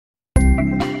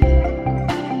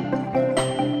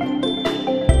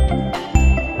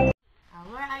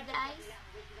Where are the eyes?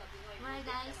 Where are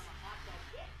the eyes?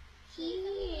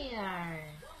 Here.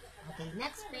 Okay,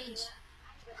 next page.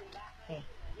 Okay,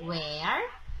 where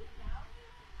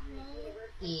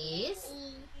is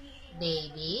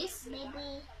baby's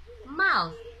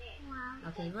mouth?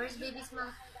 Okay, where's baby's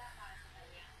mouth?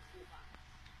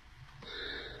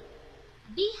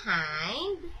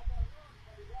 Behind.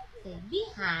 Okay,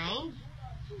 behind.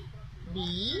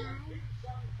 Behind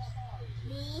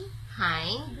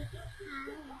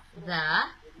the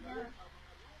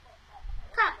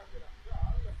cup.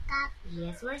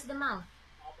 Yes, where's the mouth?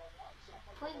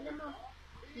 Point the mouth.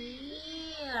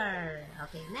 Here.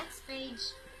 Okay, next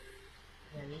page.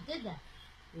 Very good.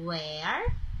 Where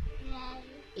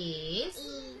is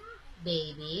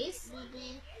baby's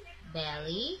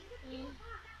belly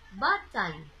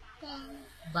button?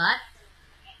 Button.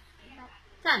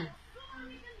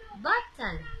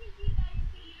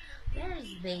 Where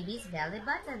is baby's belly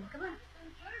button? Come on.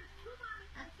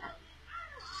 Up.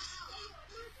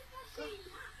 Go.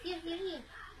 Here.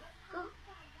 Go.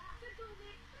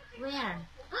 Where?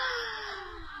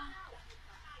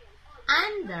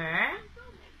 Under.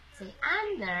 Say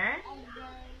under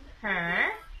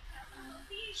her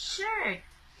shirt.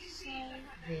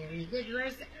 Very good.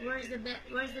 Where's the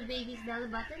baby's belly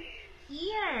button?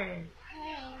 Here.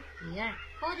 Here.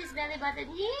 Hold his belly button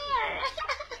here.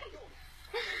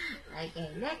 Okay,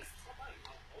 next.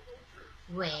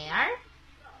 Where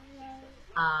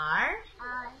are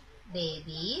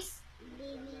baby's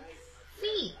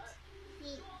feet?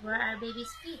 Where are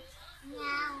baby's feet?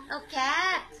 Oh,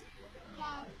 cat.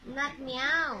 Not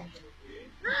meow.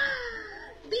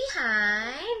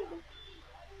 Behind.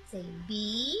 Say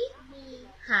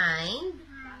behind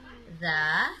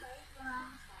the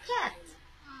cat.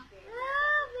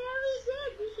 Oh, very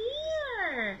good.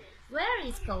 Here. Where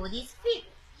is Cody's feet?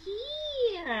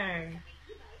 Here.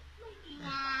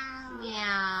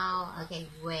 Meow. Okay,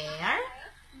 where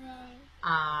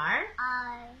are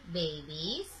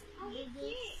baby's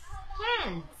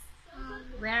hands?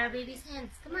 Where are baby's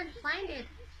hands? Come on, find it.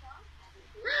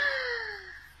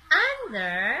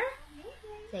 Under.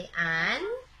 Say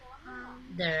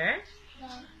under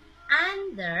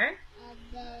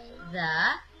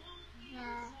the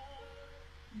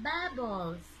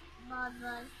bubbles. Wow,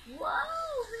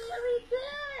 very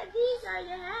good. These are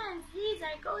your hands. These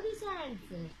are Cody's hands.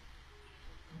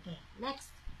 Okay, next.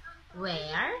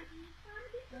 Where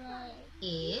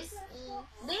is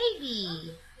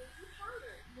baby?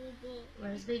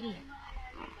 Where's baby?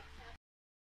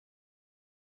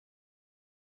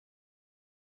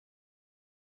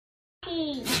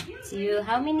 So,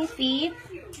 how many feet?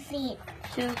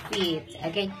 2 feet.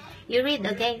 Okay, you read.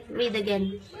 Okay, read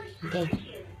again. Okay.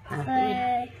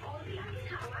 Where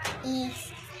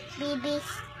is baby's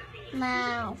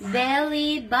mouth?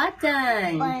 Belly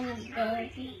button.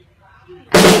 Baby.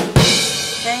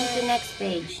 Turn to next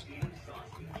page.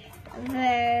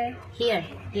 Where Here.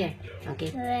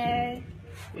 Okay.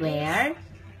 Where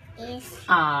is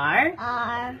are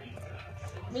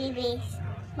baby's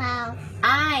mouth?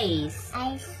 eyes?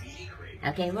 Eyes.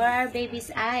 Okay, where are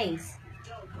baby's eyes?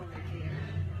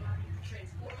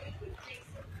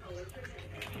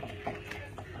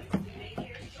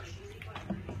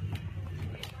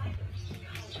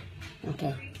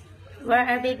 Okay. Where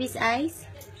are baby's eyes?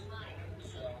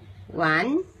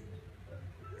 1.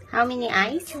 How many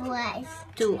eyes? 2 eyes.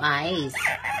 2 eyes.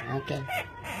 Okay.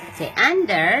 Say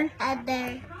under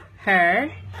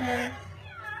her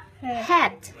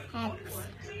hat.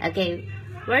 Okay.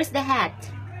 Where's the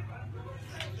hat?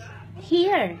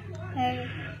 Here.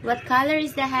 What color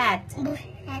is the hat?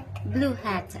 Blue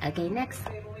hat. Okay, next.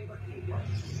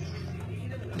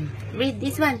 Read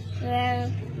this one.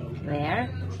 Where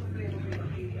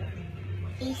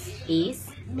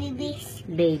is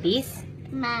baby's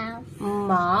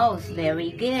mouth?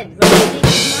 Very good. Where's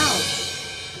baby's mouth?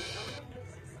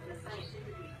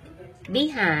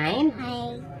 Behind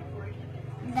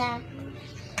the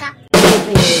cup.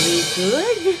 Very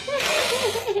good.